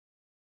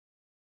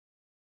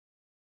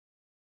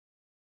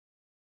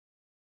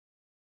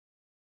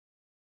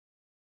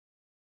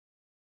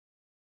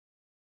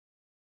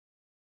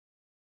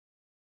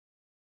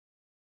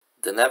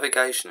The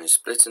navigation is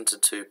split into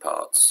two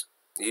parts,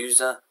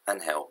 user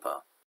and helper.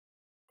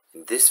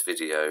 In this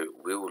video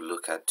we will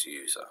look at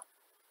user.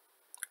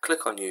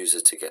 Click on user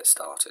to get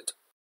started.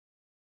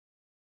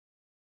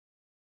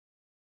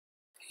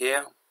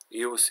 Here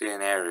you will see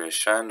an area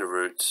showing the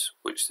routes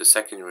which the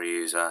secondary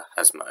user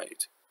has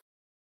made.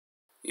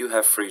 You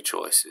have three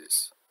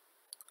choices: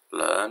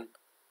 Learn,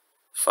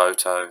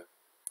 Photo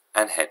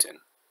and Heading.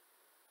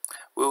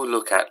 We will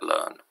look at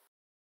Learn.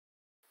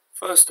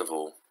 First of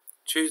all,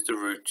 choose the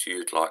route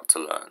you'd like to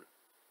learn.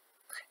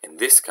 In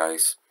this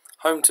case,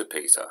 home to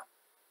Peter.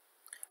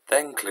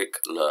 Then click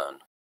Learn.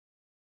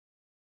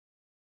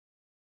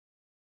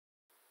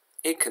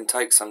 It can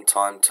take some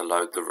time to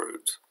load the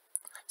route,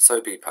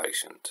 so be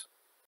patient.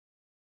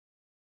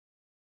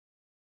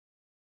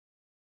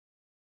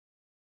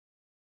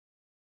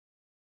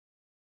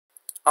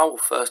 I will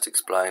first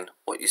explain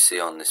what you see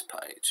on this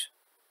page.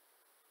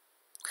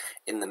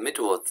 In the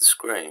middle of the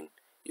screen,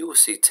 you will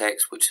see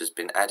text which has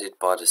been added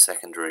by the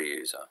secondary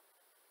user.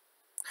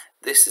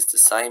 This is the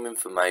same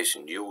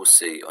information you will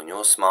see on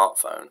your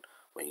smartphone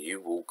when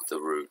you walk the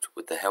route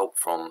with the help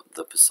from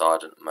the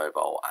Poseidon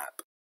mobile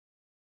app.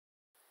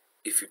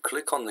 If you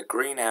click on the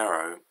green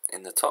arrow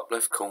in the top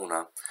left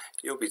corner,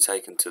 you'll be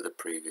taken to the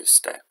previous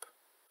step.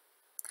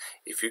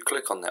 If you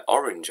click on the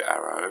orange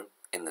arrow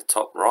in the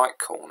top right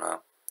corner,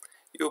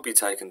 you'll be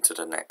taken to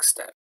the next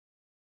step.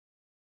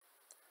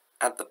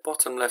 At the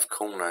bottom left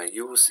corner,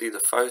 you will see the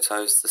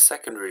photos the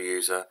secondary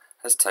user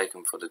has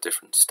taken for the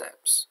different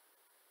steps.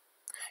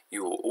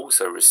 You will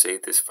also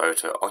receive this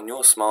photo on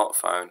your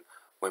smartphone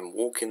when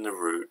walking the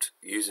route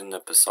using the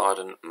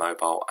Poseidon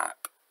mobile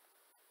app.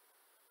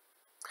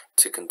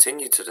 To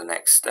continue to the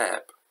next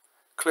step,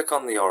 click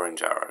on the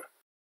orange arrow.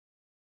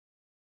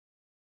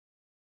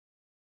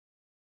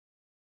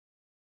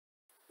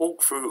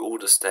 Walk through all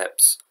the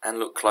steps and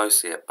look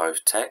closely at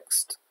both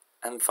text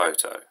and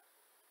photo.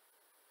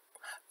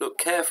 Look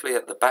carefully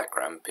at the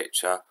background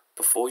picture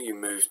before you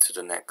move to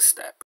the next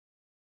step.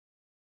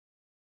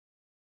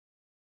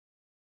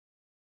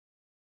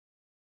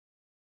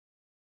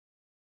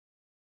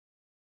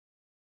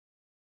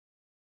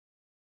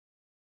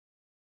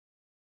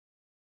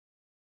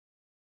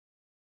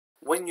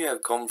 When you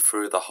have gone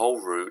through the whole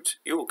route,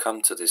 you will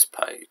come to this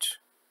page.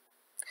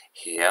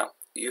 Here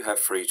you have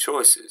three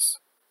choices: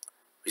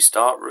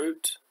 Restart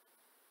route,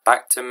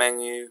 Back to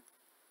menu,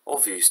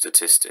 or View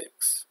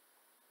statistics.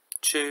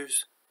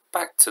 Choose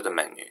Back to the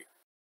menu.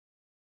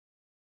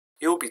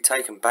 You will be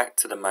taken back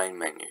to the main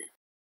menu.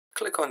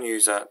 Click on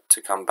User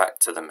to come back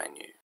to the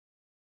menu.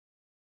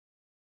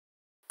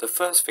 The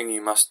first thing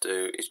you must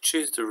do is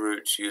choose the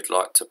route you'd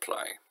like to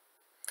play.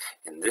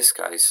 In this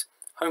case,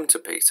 home to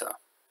Peter.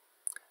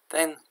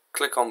 Then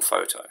click on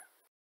Photo.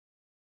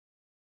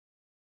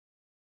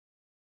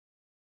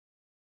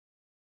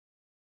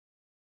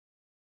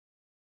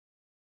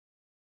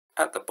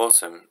 At the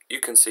bottom, you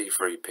can see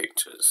three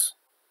pictures.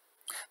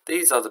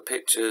 These are the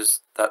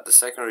pictures that the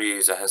secondary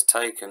user has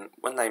taken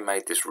when they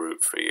made this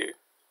route for you.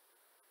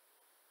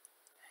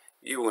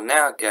 You will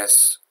now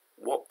guess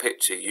what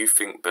picture you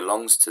think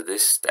belongs to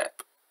this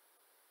step.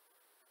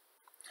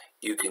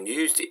 You can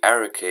use the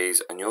arrow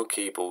keys on your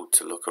keyboard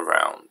to look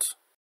around.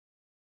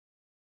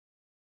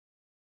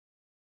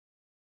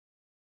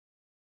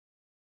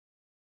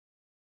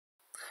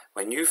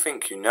 When you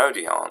think you know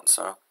the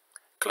answer,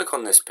 click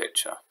on this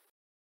picture.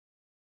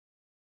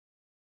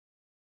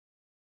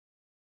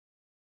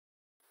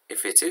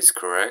 If it is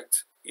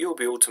correct, you will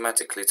be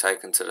automatically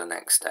taken to the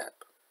next step.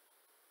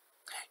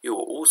 You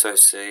will also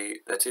see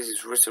that it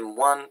is written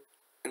 1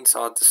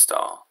 inside the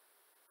star.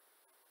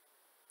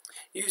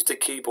 Use the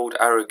keyboard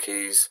arrow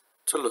keys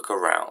to look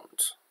around.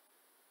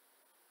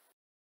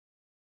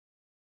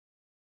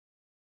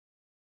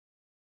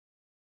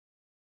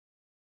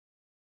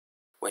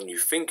 When you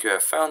think you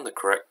have found the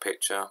correct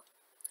picture,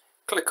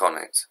 click on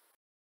it.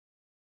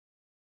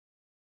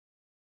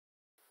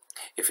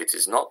 If it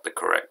is not the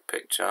correct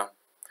picture,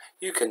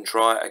 you can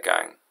try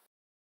again.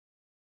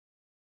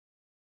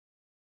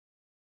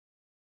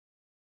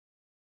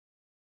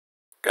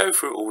 Go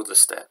through all the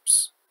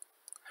steps.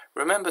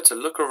 Remember to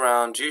look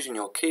around using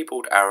your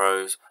keyboard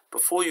arrows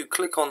before you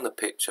click on the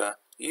picture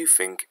you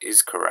think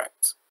is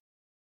correct.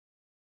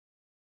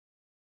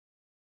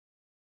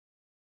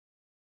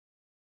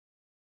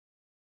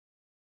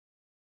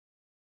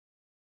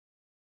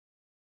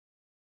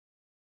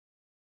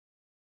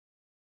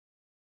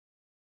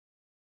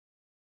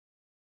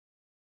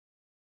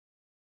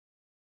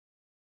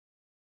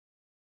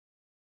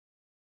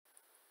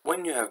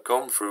 When you have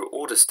gone through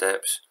all the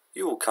steps,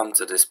 you will come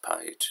to this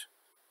page.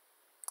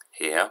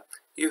 Here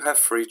you have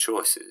three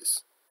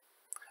choices: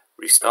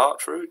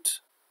 Restart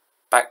route,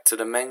 Back to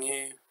the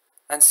menu,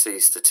 and See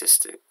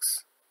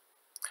statistics.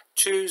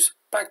 Choose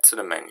Back to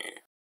the menu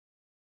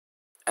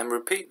and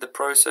repeat the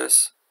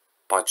process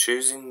by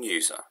choosing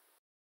User.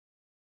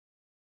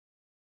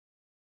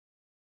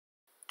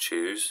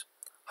 Choose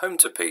Home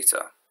to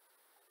Peter.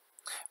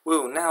 We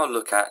will now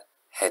look at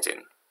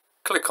Heading.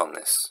 Click on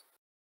this.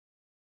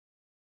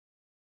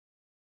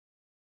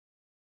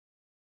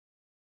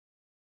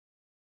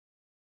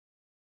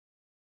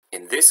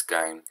 In this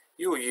game,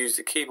 you will use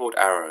the keyboard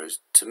arrows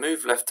to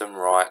move left and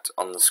right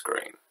on the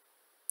screen.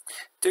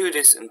 Do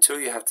this until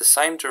you have the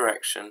same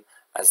direction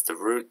as the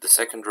route the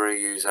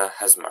secondary user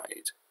has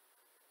made.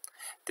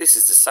 This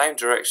is the same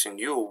direction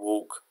you will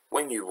walk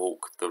when you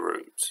walk the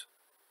route.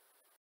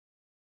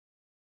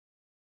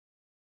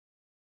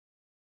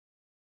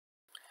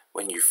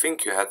 When you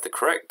think you have the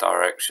correct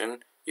direction,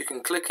 you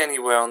can click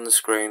anywhere on the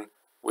screen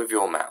with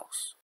your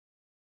mouse.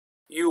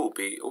 You will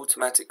be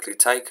automatically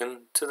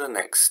taken to the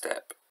next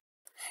step.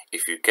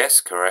 If you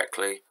guess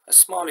correctly, a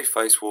smiley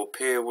face will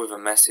appear with a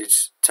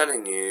message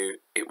telling you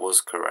it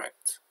was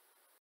correct.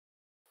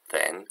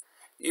 Then,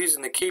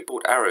 using the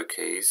keyboard arrow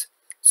keys,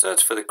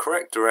 search for the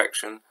correct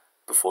direction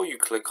before you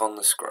click on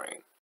the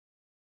screen.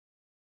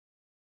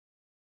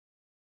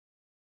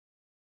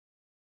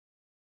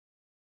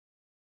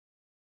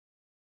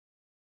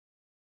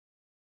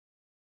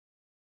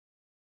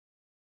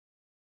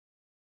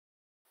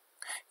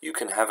 You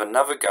can have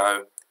another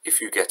go if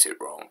you get it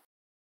wrong.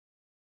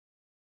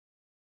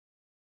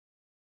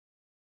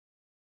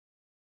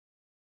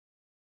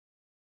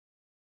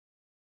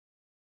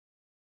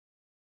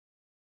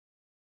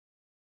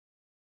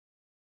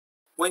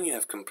 When you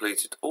have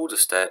completed all the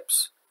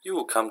steps, you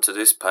will come to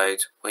this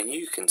page when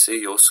you can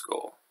see your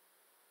score.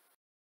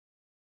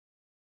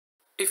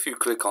 If you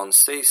click on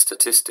See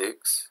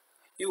Statistics,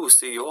 you will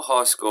see your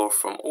high score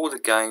from all the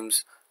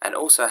games and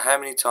also how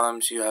many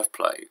times you have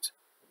played.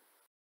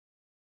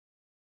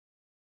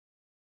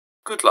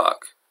 Good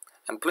luck,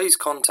 and please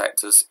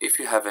contact us if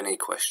you have any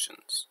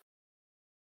questions.